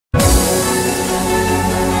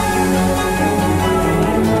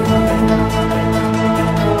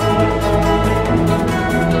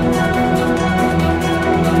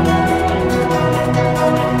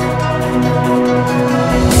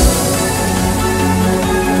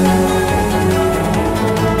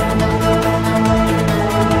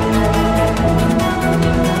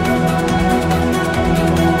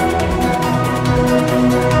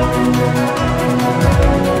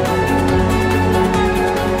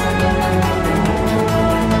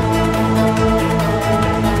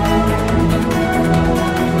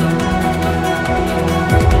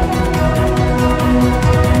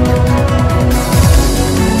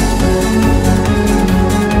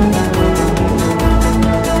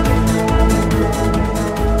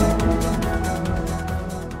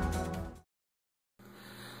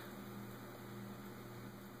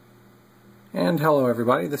Hello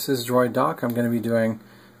everybody, this is Droid Doc. I'm going to be doing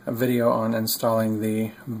a video on installing the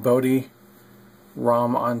Bodhi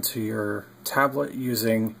ROM onto your tablet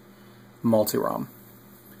using MultiRom.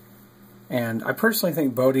 And I personally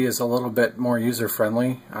think Bodhi is a little bit more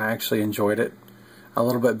user-friendly. I actually enjoyed it a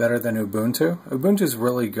little bit better than Ubuntu. Ubuntu is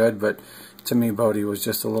really good, but to me Bodhi was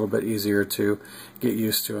just a little bit easier to get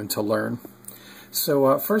used to and to learn.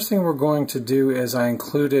 So first thing we're going to do is I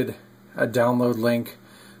included a download link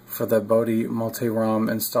for the Bodhi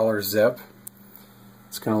MultiRom installer zip.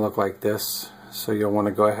 It's going to look like this, so you'll want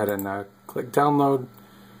to go ahead and click download,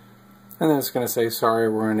 and then it's going to say sorry,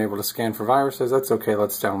 we're unable to scan for viruses. That's okay,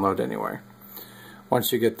 let's download anyway.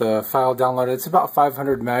 Once you get the file downloaded, it's about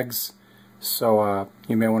 500 megs, so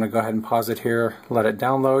you may want to go ahead and pause it here, let it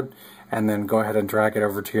download, and then go ahead and drag it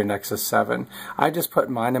over to your Nexus 7. I just put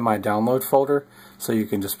mine in my download folder, so you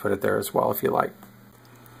can just put it there as well if you like.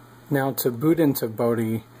 Now to boot into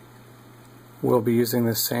Bodhi, we'll be using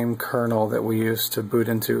the same kernel that we used to boot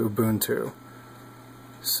into Ubuntu.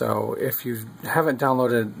 So if you haven't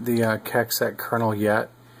downloaded the kexec kernel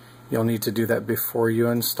yet, you'll need to do that before you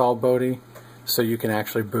install Bodhi so you can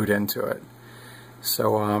actually boot into it.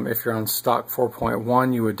 So if you're on stock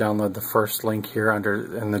 4.1, you would download the first link here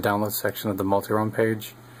in the download section of the MultiRom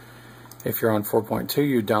page. If you're on 4.2,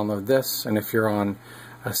 you download this, and if you're on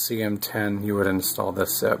a CM10, you would install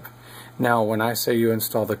this zip. Now when I say you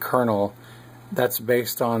install the kernel, that's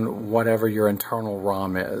based on whatever your internal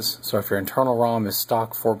ROM is. So if your internal ROM is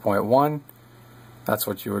stock 4.1, that's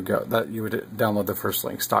what you would you would download the first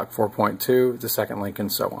link, stock 4.2, the second link, and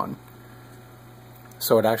so on.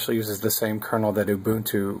 So it actually uses the same kernel that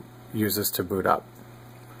Ubuntu uses to boot up.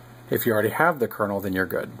 If you already have the kernel, then you're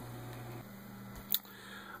good.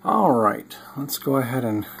 Alright, let's go ahead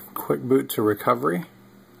and quick boot to recovery.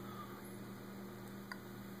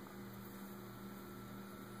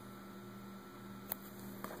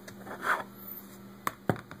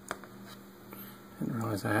 Didn't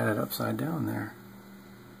realize I had it upside down there.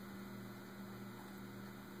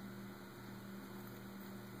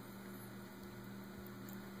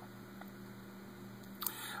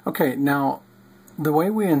 Okay, now the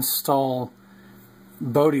way we install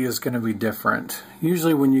Bodhi is going to be different.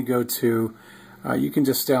 Usually when you go to, you can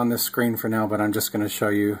just stay on this screen for now, but I'm just going to show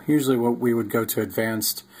you. Usually we would go to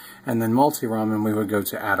Advanced and then MultiRom, and we would go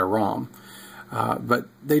to Add a ROM. But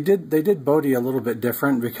they did Bodhi a little bit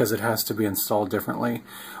different because it has to be installed differently.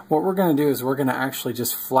 What we're going to do is we're going to actually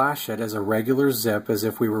just flash it as a regular zip as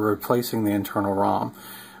if we were replacing the internal ROM.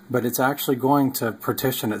 But it's actually going to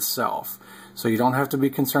partition itself. So you don't have to be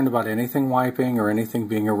concerned about anything wiping or anything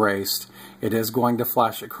being erased. It is going to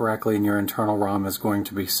flash it correctly, and your internal ROM is going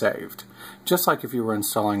to be saved. Just like if you were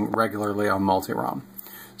installing regularly on MultiRom.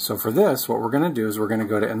 So for this, what we're going to do is we're going to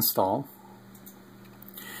go to Install.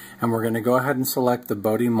 And we're going to go ahead and select the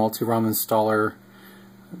Bodhi MultiRom installer,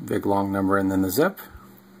 big long number, and then the zip.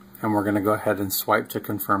 And we're going to go ahead and swipe to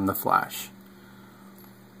confirm the flash.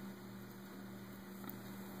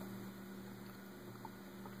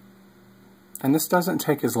 And this doesn't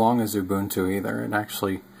take as long as Ubuntu either. It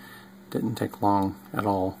actually didn't take long at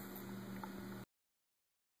all.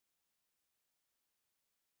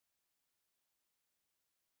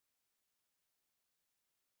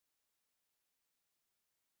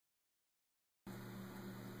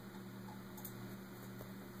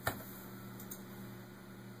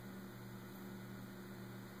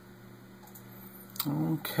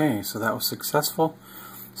 Okay, so that was successful.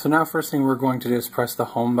 So now first thing we're going to do is press the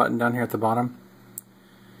home button down here at the bottom,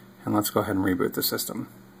 and let's go ahead and reboot the system.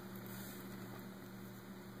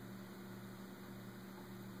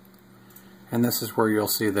 And this is where you'll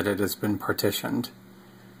see that it has been partitioned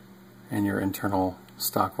and your internal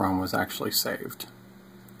stock ROM was actually saved.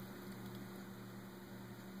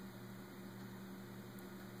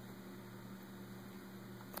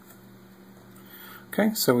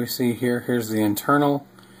 Okay, so we see here's the internal,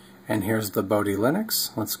 and here's the Bodhi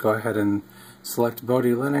Linux. Let's go ahead and select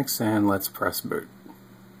Bodhi Linux, and let's press boot.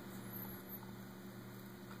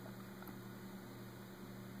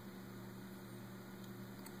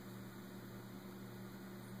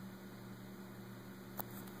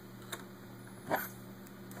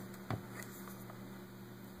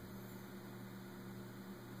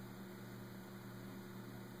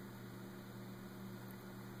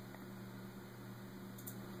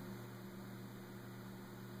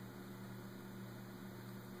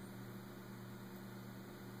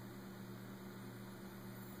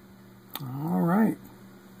 Alright,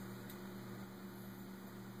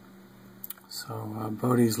 so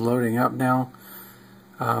Bodhi's loading up now.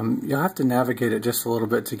 You'll have to navigate it just a little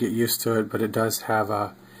bit to get used to it, but it does have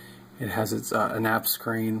an app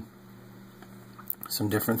screen some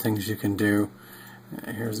different things you can do.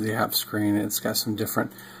 Here's the app screen. It's got some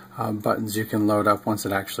different buttons you can load up once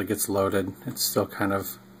it actually gets loaded. It's still kind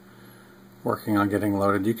of working on getting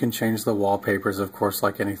loaded. You can change the wallpapers, of course,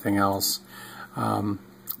 like anything else.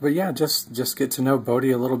 But yeah, just get to know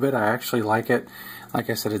Bodhi a little bit. I actually like it. Like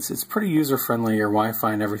I said, it's pretty user-friendly. Your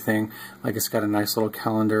Wi-Fi and everything. Like, it's got a nice little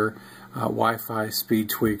calendar. Wi-Fi speed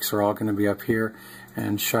tweaks are all going to be up here,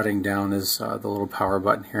 and shutting down is the little power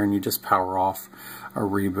button here, and you just power off a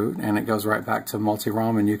reboot, and it goes right back to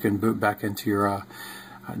MultiRom, and you can boot back into your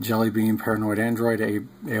Jelly Bean, Paranoid Android,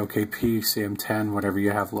 AOKP, CM10, whatever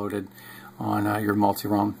you have loaded on your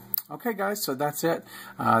MultiRom. Okay guys, so that's it.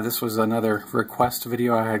 This was another request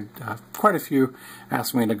video. I had quite a few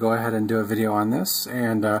ask me to go ahead and do a video on this,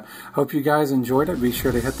 and hope you guys enjoyed it. Be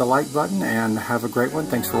sure to hit the like button and have a great one.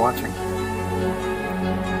 Thanks for watching.